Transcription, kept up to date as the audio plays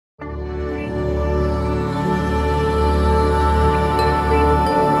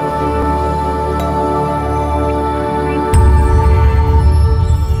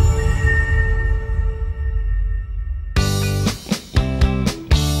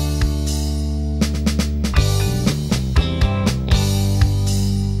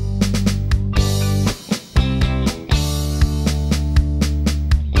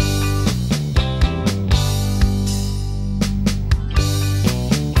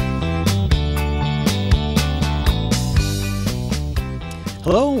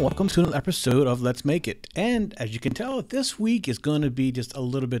Hello and welcome to another episode of Let's Make It. And as you can tell, this week is going to be just a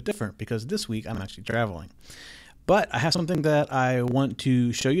little bit different because this week I'm actually traveling. But I have something that I want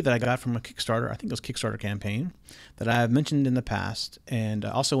to show you that I got from a Kickstarter. I think it was a Kickstarter campaign that I have mentioned in the past. And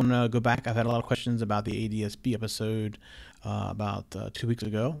I also want to go back. I've had a lot of questions about the ADSB episode about 2 weeks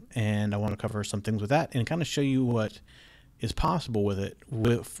ago. And I want to cover some things with that and kind of show you what is possible with it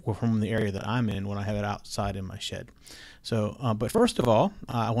from the area that I'm in when I have it outside in my shed. So, but first of all,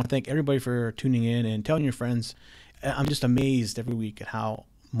 I want to thank everybody for tuning in and telling your friends. I'm just amazed every week at how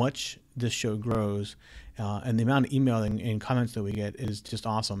much this show grows, and the amount of email and comments that we get is just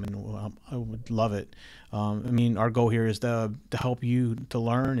awesome, and I would love it. I mean, our goal here is to help you to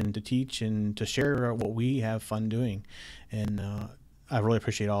learn and to teach and to share what we have fun doing, and I really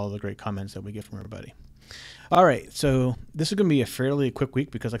appreciate all the great comments that we get from everybody. All right, so this is going to be a fairly quick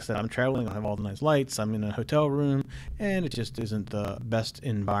week because, like I said, I'm traveling. I have all the nice lights. I'm in a hotel room, and it just isn't the best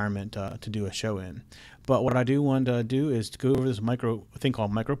environment to do a show in. But what I do want to do is to go over this thing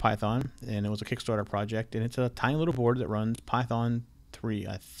called MicroPython, and it was a Kickstarter project, and it's a tiny little board that runs Python 3,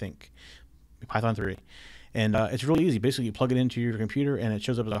 I think, Python 3. And it's really easy. Basically, you plug it into your computer, and it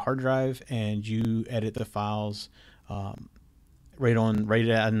shows up as a hard drive, and you edit the files right on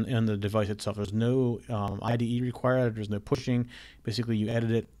the device itself. There's no IDE required. There's no pushing. Basically, you edit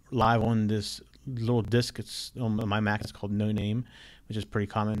it live on this little disk. It's on my Mac. It's called No Name, which is pretty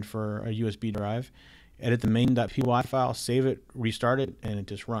common for a USB drive. Edit the main.py file, save it, restart it, and it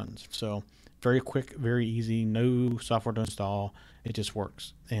just runs. So very quick, very easy. No software to install. It just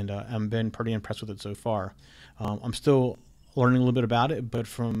works, and I've been pretty impressed with it so far. I'm still learning a little bit about it, but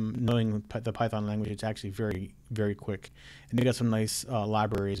from knowing the Python language, it's actually very, very quick. And they got some nice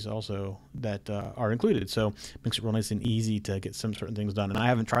libraries also that are included, so it makes it real nice and easy to get some certain things done. And I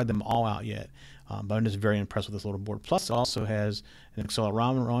haven't tried them all out yet, but I'm just very impressed with this little board. Plus, it also has an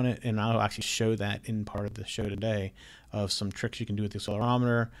accelerometer on it, and I'll actually show that in part of the show today of some tricks you can do with the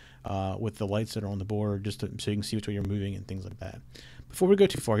accelerometer, with the lights that are on the board, just so you can see which way you're moving and things like that. Before we go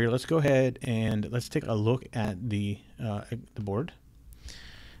too far here, let's go ahead and let's take a look at the board.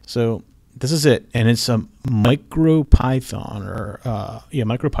 So this is it, and it's a MicroPython, or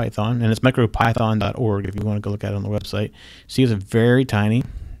MicroPython, and it's micropython.org if you want to go look at it on the website. See, it's very tiny.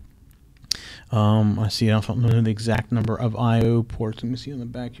 I see. I don't know the exact number of I/O ports. Let me see on the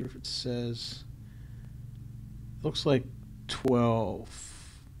back here if it says. It looks like 12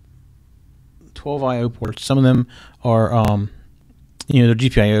 I/O ports. Some of them are they're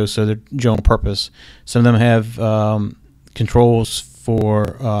GPIO, so they're general purpose. Some of them have controls for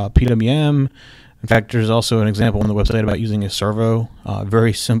PWM. In fact, there's also an example on the website about using a servo.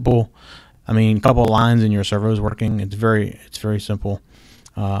 Very simple. I mean, a couple of lines and your servo is working. It's very simple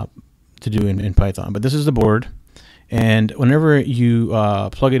to do in Python. But this is the board, and whenever you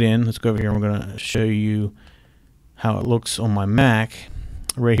plug it in, let's go over here. I'm going to show you how it looks on my Mac.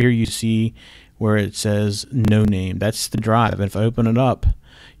 Right here, you see where it says No Name. That's the drive. And if I open it up,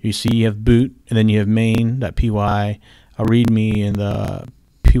 you see you have boot, and then you have main.py, a readme, and the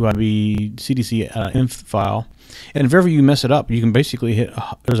pyb cdc inf file. And if ever you mess it up, you can basically hit,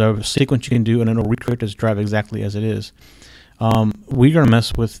 there's a sequence you can do, and it'll recreate this drive exactly as it is. We're going to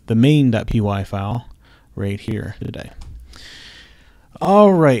mess with the main.py file right here today.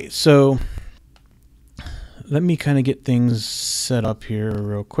 All right, so let me kind of get things set up here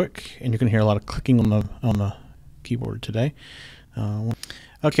real quick, and you can hear a lot of clicking on the keyboard today.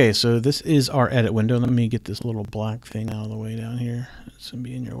 Okay, so this is our edit window. Let me get this little black thing out of the way down here. It's gonna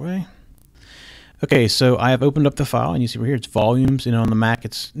be in your way. Okay, so I have opened up the file, and you see right here it's volumes, and on the Mac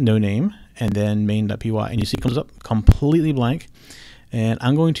it's No Name, and then main.py, and you see it comes up completely blank. And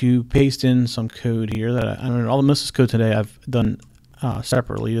I'm going to paste in some code here that I don't know, all the this code today I've done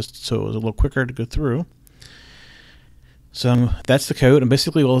separately, just so it was a little quicker to go through. So that's the code, and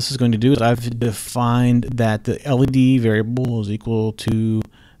basically all this is going to do is I've defined that the LED variable is equal to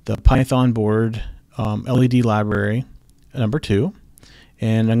the Python board LED library number 2,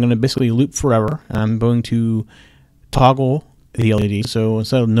 and I'm going to basically loop forever, and I'm going to toggle the LED. So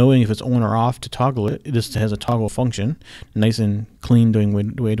instead of knowing if it's on or off to toggle it, it just has a toggle function, nice and clean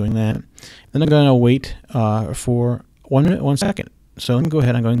way doing that. Then I'm going to wait for 1 minute, 1 second. So let me go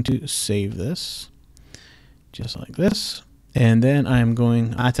ahead. I'm going to save this. Just like this, and then I have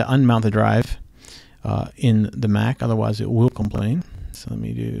to unmount the drive in the Mac, otherwise it will complain. So let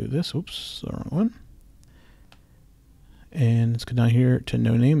me do this. Oops, the wrong one. And let's go down here to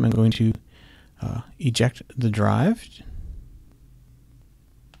No Name. I'm going to eject the drive.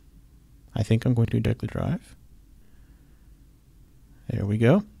 I think I'm going to eject the drive. There we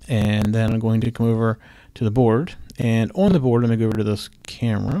go. And then I'm going to come over to the board. And on the board, I'm going to go over to this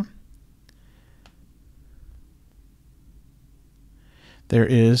camera. There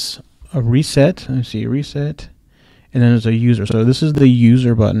is a reset. Let me see, reset. And then there's a user. So this is the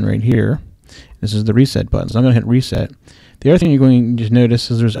user button right here. This is the reset button. So I'm going to hit reset. The other thing you're going to just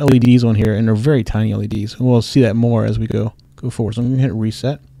notice is there's LEDs on here, and they're very tiny LEDs. We'll see that more as we go forward. So I'm going to hit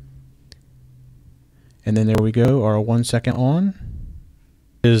reset. And then there we go, our 1 second on.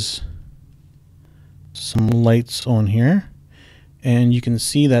 Is some lights on here. And you can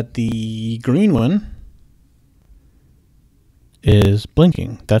see that the green one is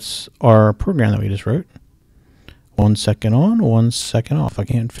blinking. That's our program that we just wrote. 1 second on, 1 second off. I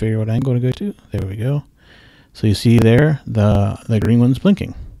can't figure what angle to go to. There we go. So you see there, the green one's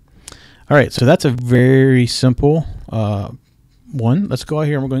blinking. All right, so that's a very simple one. Let's go out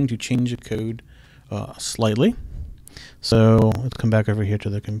here and we're going to change the code slightly. So let's come back over here to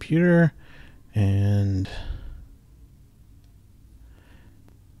the computer, and if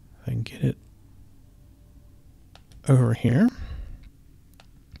I can get it over here.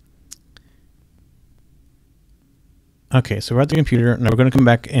 Okay, so we're at the computer. Now we're going to come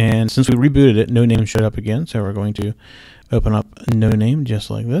back, and since we rebooted it, no name showed up again. So we're going to open up no name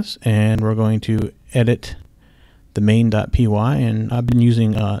just like this, and we're going to edit the main.py, and I've been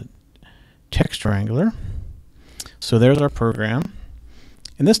using Text Wrangler. So there's our program.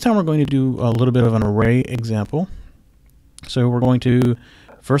 And this time we're going to do a little bit of an array example. So we're going to,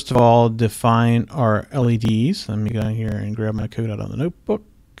 first of all, define our LEDs. Let me go in here and grab my code out of the notebook.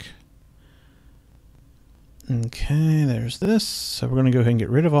 Okay, there's this. So we're going to go ahead and get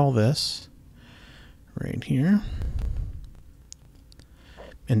rid of all this right here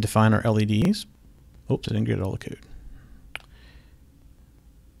and define our LEDs. Oops, I didn't get all the code.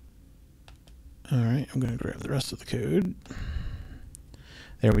 All right, I'm going to grab the rest of the code.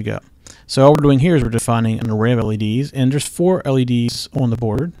 There we go. So all we're doing here is we're defining an array of LEDs, and there's 4 LEDs on the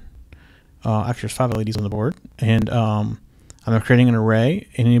board. Actually, there's 5 LEDs on the board, and I'm creating an array,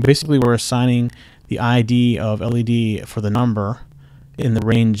 and basically we're assigning the ID of LED for the number in the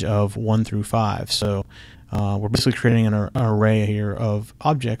range of 1 through 5. So we're basically creating an array here of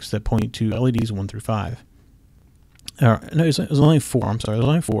objects that point to LEDs 1 through 5. No, it was only 4. I'm sorry, there's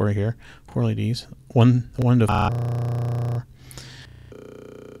only 4 right here. 4 LEDs. 1 to 5.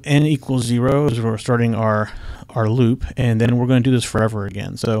 N equals 0 is we're starting our loop, and then we're going to do this forever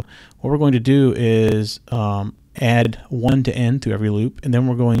again. So what we're going to do is add 1 to n to every loop, and then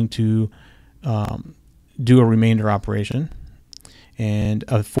we're going to do a remainder operation and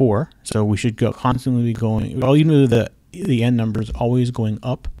of 4. So we should go constantly going. Well, even though the n number is always going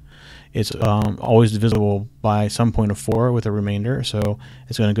up, it's always divisible by some point of 4 with a remainder. So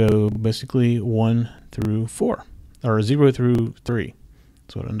it's going to go basically 1 through 4, or 0 through 3.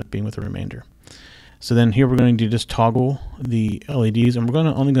 That's what it ended up being with a remainder. So then here we're going to just toggle the LEDs, and we're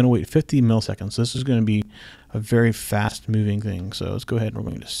only going to wait 50 milliseconds. So this is going to be a very fast moving thing. So let's go ahead and we're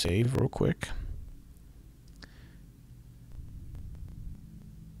going to save real quick.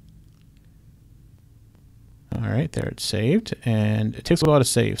 All right, there it's saved, and it takes a while to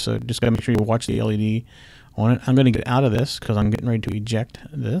save, so just gotta make sure you watch the LED on it. I'm going to get out of this because I'm getting ready to eject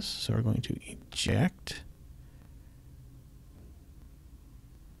this. So we're going to eject.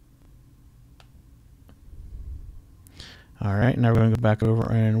 All right, now we're going to go back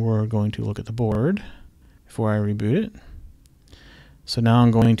over and we're going to look at the board before I reboot it. So now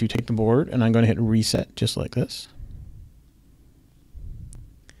I'm going to take the board and I'm going to hit reset just like this.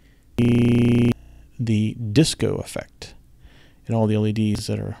 The disco effect and all the LEDs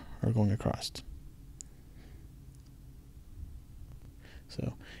that are going across.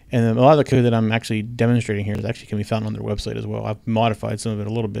 So, and a lot of the code that I'm actually demonstrating here is actually can be found on their website as well. I've modified some of it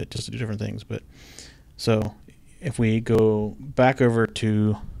a little bit just to do different things. But so if we go back over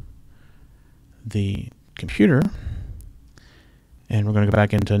to the computer and we're going to go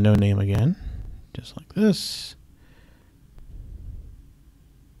back into no name again, just like this.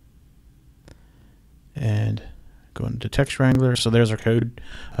 And go into Text Wrangler. So there's our code.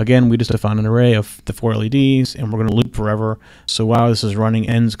 Again, we just defined an array of the 4 LEDs, and we're going to loop forever. So while this is running,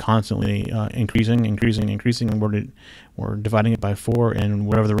 n's constantly increasing, and we're dividing it by 4, and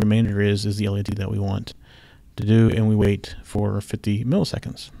whatever the remainder is the LED that we want to do, and we wait for 50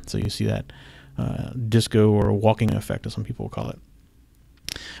 milliseconds. So you see that disco or walking effect, as some people call it.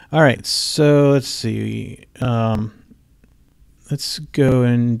 All right, so let's see. Let's go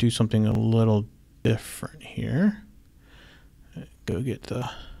and do something a little different here. Go get the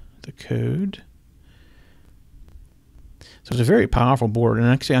code. So it's a very powerful board, and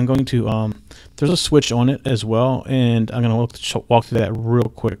actually I'm going to, there's a switch on it as well, and I'm going to walk through that real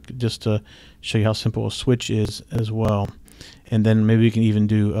quick just to show you how simple a switch is as well. And then maybe we can even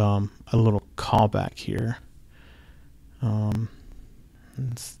do a little callback here.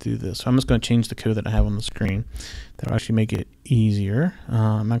 Let's do this. So I'm just going to change the code that I have on the screen. That'll actually make it easier.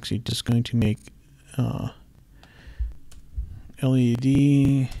 I'm actually just going to make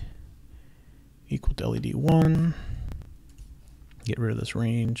LED equal to LED1. Get rid of this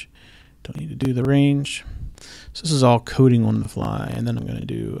range. Don't need to do the range. So this is all coding on the fly. And then I'm going to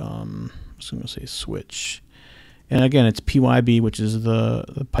do, I'm just going to say switch. And again, it's PYB, which is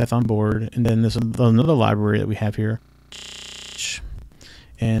the Python board. And then this is another library that we have here.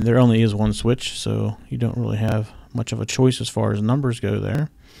 And there only is one switch, so you don't really have much of a choice as far as numbers go there.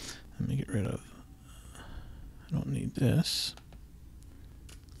 Let me get rid of, I don't need this.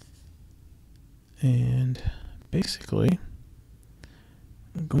 And basically,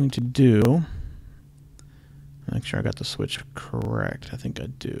 I'm going to do, make sure I got the switch correct. I think I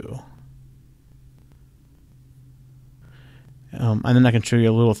do. And then I can show you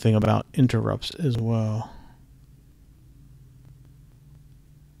a little thing about interrupts as well.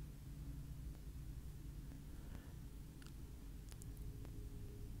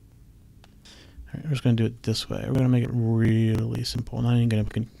 All right, we're just going to do it this way. We're going to make it really simple. I'm not even going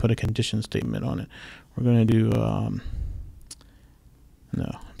to put a condition statement on it. We're going to do, no,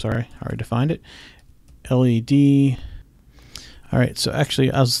 I'm sorry, I already defined it. LED. All right, so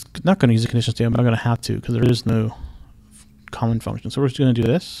actually I was not going to use a condition statement, but I'm going to have to because there is no common function. So we're just going to do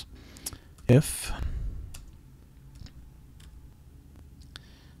this. If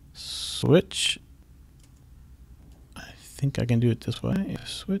switch, I think I can do it this way. If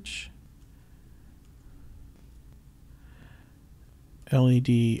switch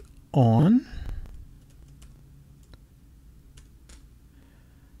LED on,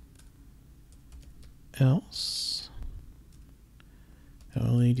 else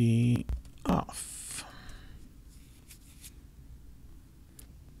LED off.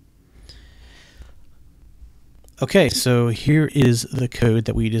 Okay, so here is the code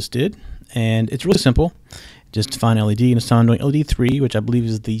that we just did, and it's really simple. Just define LED, and so I'm doing LED3, which I believe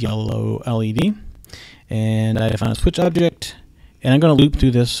is the yellow LED, and I define a switch object, and I'm going to loop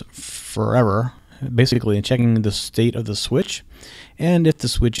through this forever, basically, and checking the state of the switch. And if the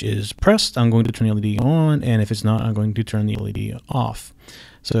switch is pressed, I'm going to turn the LED on, and if it's not, I'm going to turn the LED off.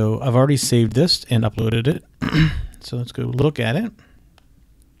 So I've already saved this and uploaded it. So let's go look at it.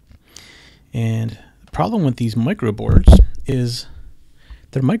 And the problem with these micro boards is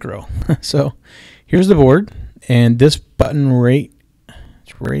they're micro. So here's the board, and this button right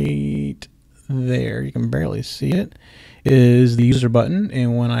there, you can barely see it, is the user button.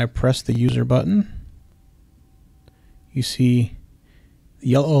 And when I press the user button, you see the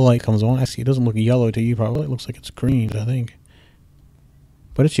yellow light comes on. Actually, it doesn't look yellow to you probably. It looks like it's green, I think.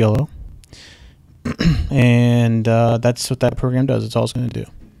 But it's yellow. And that's what that program does. It's all it's going to do.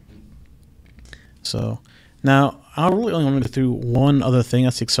 So now I really only want to go through one other thing.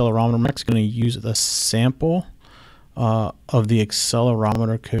 That's the accelerometer. I'm actually going to use the sample of the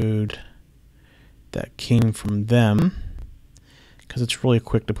accelerometer code that came from them, because it's really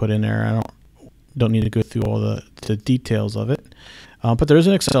quick to put in there. I don't need to go through all the details of it. But there is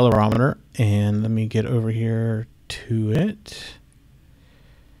an accelerometer, and let me get over here to it.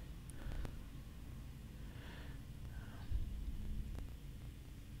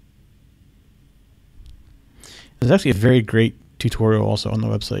 There's actually a very great tutorial also on the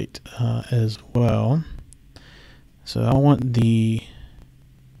website as well. So I want the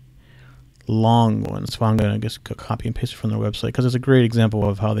long one, so I'm going to just copy and paste it from their website, because it's a great example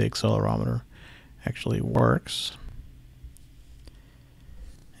of how the accelerometer actually works.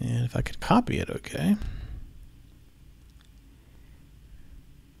 And if I could copy it, okay.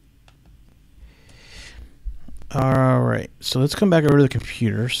 All right, so let's come back over to the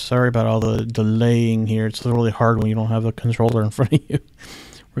computer. Sorry about all the delaying here. It's really hard when you don't have a controller in front of you.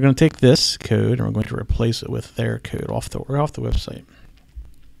 We're going to take this code and we're going to replace it with their code off the website.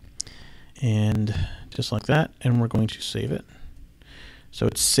 And just like that, and we're going to save it. So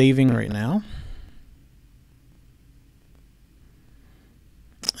it's saving right now.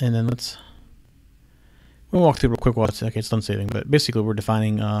 And then we'll walk through real quick while it's done saving. But basically, we're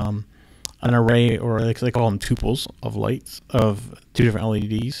defining an array, or they call them tuples of lights of two different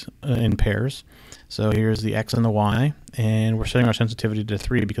LEDs in pairs. So here's the X and the Y, and we're setting our sensitivity to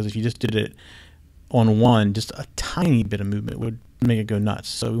 3, because if you just did it on one, just a tiny bit of movement would make it go nuts.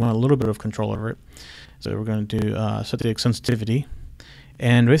 So we want a little bit of control over it. So we're going to set the sensitivity,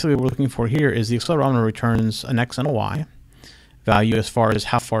 And basically what we're looking for here is the accelerometer returns an X and a Y value as far as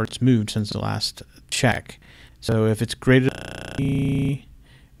how far it's moved since the last check. So if it's greater than,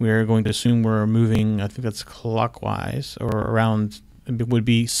 we're going to assume we're moving, I think that's clockwise, or around, it would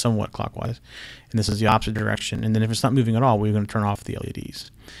be somewhat clockwise. And this is the opposite direction. And then if it's not moving at all, we're going to turn off the LEDs.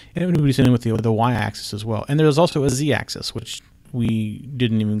 And it would be same with the y-axis as well. And there's also a z-axis, which we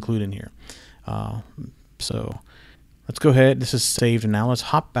didn't even include in here. So let's go ahead. This is saved. And now let's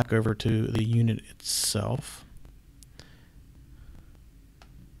hop back over to the unit itself.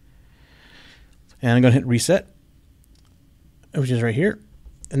 And I'm going to hit reset, which is right here.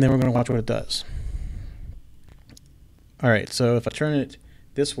 And then we're going to watch what it does. All right, so if I turn it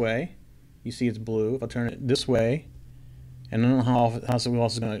this way, you see it's blue. If I turn it this way, and I don't know how else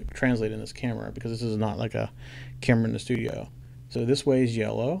is going to translate in this camera, because this is not like a camera in the studio. So this way is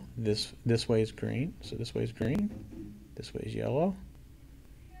yellow, this way is green, so this way is green, this way is yellow,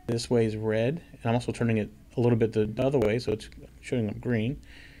 this way is red, and I'm also turning it a little bit the other way, so it's showing up green.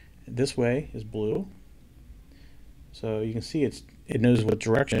 This way is blue. So you can see it knows what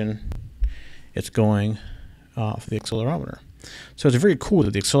direction it's going for the accelerometer. So it's very cool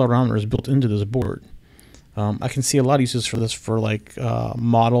that the accelerometer is built into this board. I can see a lot of uses for this for like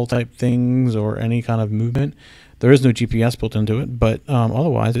model type things or any kind of movement. There is no GPS built into it, but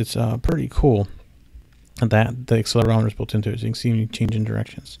otherwise it's pretty cool that the accelerometer is built into it. So you can see me changing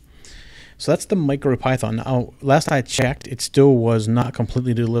directions. So that's the MicroPython. Now, last I checked, it still was not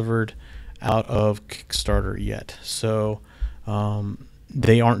completely delivered out of Kickstarter yet. So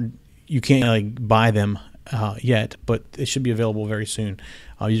they aren't, you can't like buy them yet, but it should be available very soon.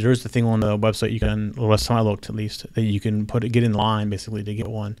 There's the thing on the website you can, well, last time I looked at least, that you can get in line basically to get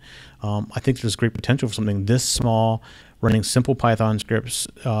one. I think there's great potential for something this small, running simple Python scripts,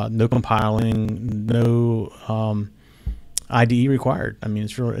 no compiling, no IDE required. I mean,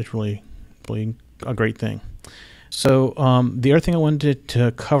 it's really a great thing. So the other thing I wanted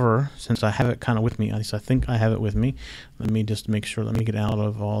to cover, since I have it kind of with me, at least I think I have it with me. Let me just make sure. Let me get out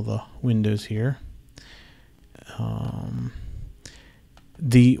of all the windows here. One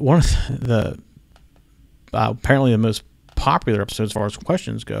of the apparently the most popular episode as far as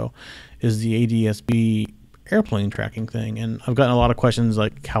questions go is the ADSB airplane tracking thing, and I've gotten a lot of questions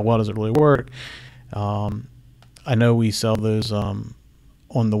like, how well does it really work? I know we sell those on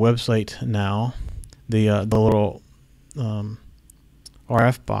the website now, the little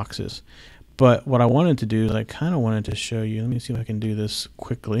RF boxes. But what I wanted to do is I kind of wanted to show you. Let me see if I can do this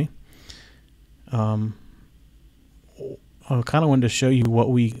quickly. I kind of wanted to show you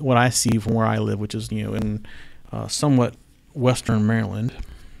what I see from where I live, which is in somewhat western Maryland.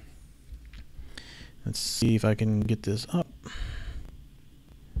 Let's see if I can get this up.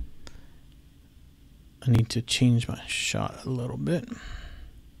 I need to change my shot a little bit.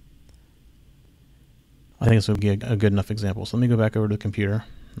 I think this would be a good enough example. So let me go back over to the computer.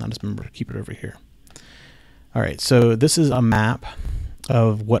 I'll just remember to keep it over here. All right, so this is a map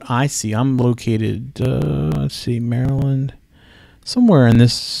of what I see. I'm located, let's see, Maryland, somewhere in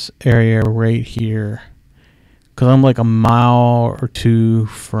this area right here, because I'm like a mile or two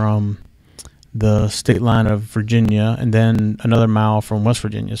from the state line of Virginia, and then another mile from West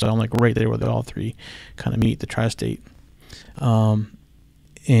Virginia. So I'm like right there where they all three kind of meet, the tri-state.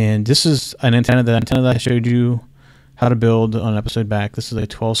 And this is an antenna. The antenna that I showed you how to build on an episode back. This is a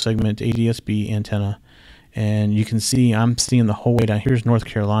 12-segment ADSB antenna. And you can see I'm seeing the whole way down. Here's North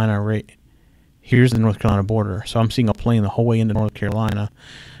Carolina, right? Here's the North Carolina border. So I'm seeing a plane the whole way into North Carolina.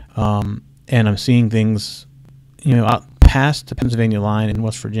 And I'm seeing things, out past the Pennsylvania line in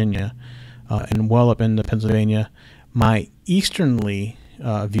West Virginia and well up into Pennsylvania. My easternly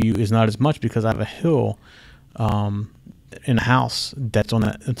view is not as much because I have a hill in a house that's on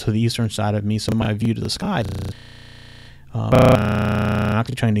to the eastern side of me. So my view to the sky is I'm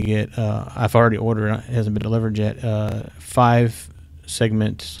actually trying to get, I've already ordered, it hasn't been delivered yet, 5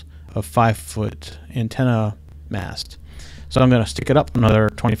 segments of 5-foot antenna mast. So I'm going to stick it up another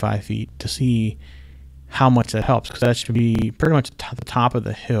 25 feet to see how much that helps, because that should be pretty much at the top of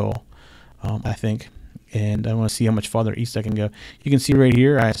the hill, I think. And I want to see how much farther east I can go. You can see right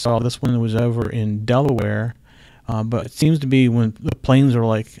here, I saw this one was over in Delaware, but it seems to be when the planes are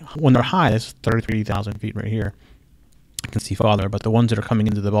like, when they're high, it's 33,000 feet right here. I can see farther, but the ones that are coming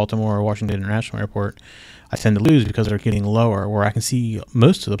into the Baltimore or Washington International Airport, I tend to lose because they're getting lower, where I can see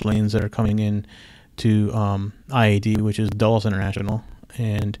most of the planes that are coming in to IAD, which is Dulles International,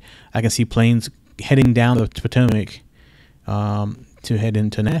 and I can see planes heading down the Potomac to head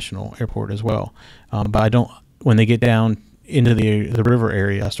into National Airport as well. But I don't, when they get down into the river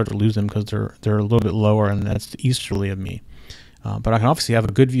area, I start to lose them because they're a little bit lower, and that's easterly of me. But I can obviously have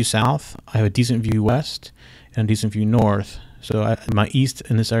a good view south. I have a decent view west and a decent view north. So my east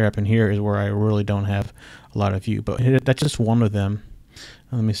in this area up in here is where I really don't have a lot of view. But that's just one of them.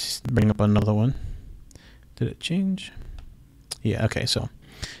 Let me bring up another one. Did it change? Yeah, okay. So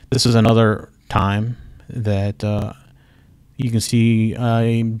this is another time that you can see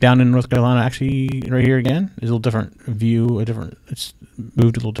down in North Carolina, actually right here again, is a little different view, it's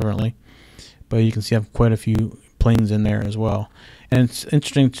moved a little differently. But you can see I have quite a few planes in there as well. And it's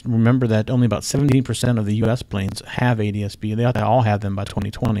interesting to remember that only about 17% of the U.S. planes have ADSB. They ought to all have them by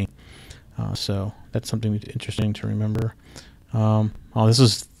 2020. So that's something interesting to remember. This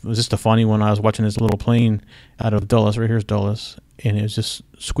was just a funny one. I was watching this little plane out of Dulles. Right here's Dulles, and it was just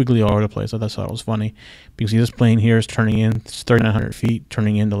squiggly all over the place. I thought it was funny. You can see this plane here is turning in. It's 3,900 feet,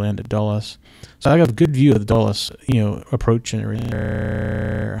 turning in to land at Dulles. So I got a good view of the Dulles, approach and everything.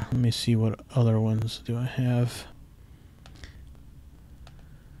 Let me see what other ones do I have.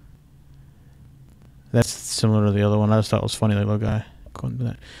 That's similar to the other one. I just thought it was funny, that little guy.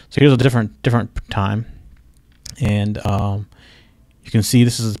 So here's a different time, and you can see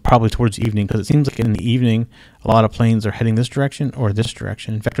this is probably towards evening, because it seems like in the evening a lot of planes are heading this direction or this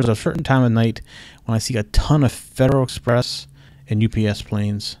direction. In fact, there's a certain time of night when I see a ton of Federal Express and UPS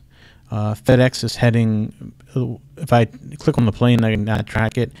planes. FedEx is heading, if I click on the plane and I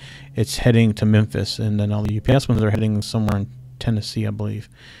track it, it's heading to Memphis, and then all the UPS ones are heading somewhere in Tennessee, I believe,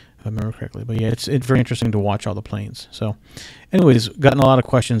 if I remember correctly. But yeah, it's very interesting to watch all the planes. So anyways, gotten a lot of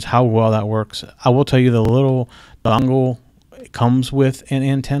questions how well that works. I will tell you the little dongle comes with an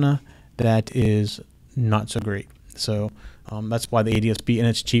antenna that is not so great. So that's why the ADSB, and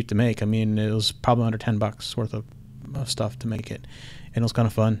it's cheap to make. I mean, it was probably under $10 worth of stuff to make it, and it was kind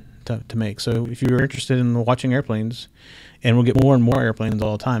of fun to make. So if you're interested in watching airplanes, and we'll get more and more airplanes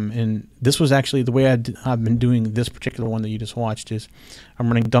all the time, and this was actually the way I've been doing this particular one that you just watched, is I'm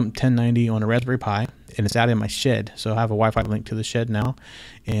running dump 1090 on a Raspberry Pi, and it's out in my shed. So I have a Wi-Fi link to the shed now,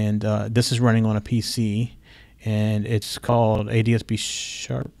 and this is running on a PC, and it's called ADSB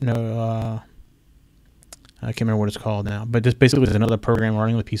Sharp. No, I can't remember what it's called now, but this basically is another program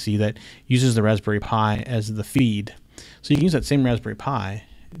running on the PC that uses the Raspberry Pi as the feed. So you can use that same Raspberry Pi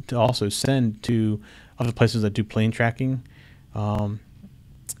to also send to other places that do plane tracking, and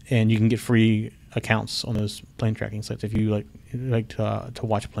you can get free accounts on those plane tracking sites if you like to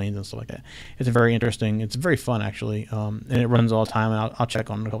watch planes and stuff like that. It's very interesting. It's very fun, actually, and it runs all the time. And I'll check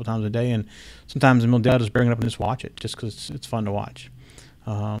on it a couple times a day, and sometimes in the middle of the day I'll just bring it up and just watch it, just because it's fun to watch.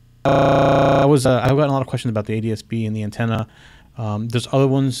 I've gotten a lot of questions about the ADSB and the antenna. There's other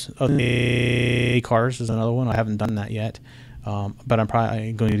ones. Cars is another one. I haven't done that yet, but I'm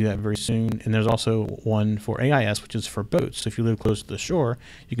probably going to do that very soon. And there's also one for AIS, which is for boats. So if you live close to the shore,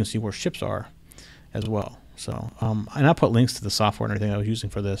 you can see where ships are as well. So, and I'll put links to the software and everything I was using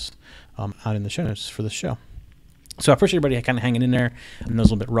for this out in the show notes for this show. So I appreciate everybody kind of hanging in there. I know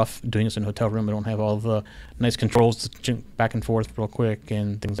it's a little bit rough doing this in a hotel room. I don't have all the nice controls to jump back and forth real quick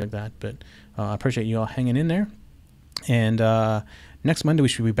and things like that. But I appreciate you all hanging in there. And next Monday we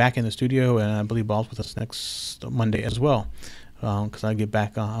should be back in the studio, and I believe Bob's with us next Monday as well, because I get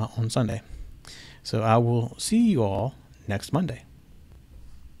back on Sunday. So I will see you all next Monday.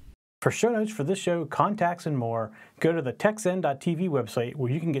 For show notes for this show, contacts, and more, go to the techzen.tv website,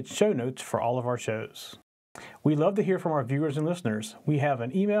 where you can get show notes for all of our shows. We love to hear from our viewers and listeners. We have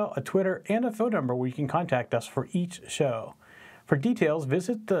an email, a Twitter, and a phone number where you can contact us for each show. For details,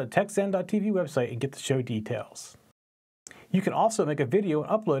 visit the techzen.tv website and get the show details. You can also make a video and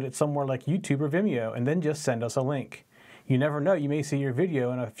upload it somewhere like YouTube or Vimeo, and then just send us a link. You never know, you may see your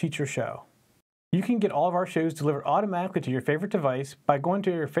video in a future show. You can get all of our shows delivered automatically to your favorite device by going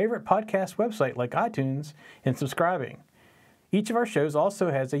to your favorite podcast website like iTunes and subscribing. Each of our shows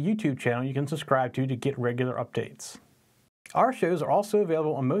also has a YouTube channel you can subscribe to get regular updates. Our shows are also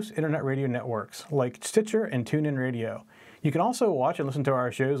available on most internet radio networks like Stitcher and TuneIn Radio. You can also watch and listen to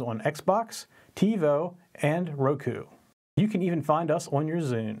our shows on Xbox, TiVo, and Roku. You can even find us on your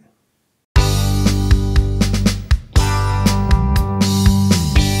Zune.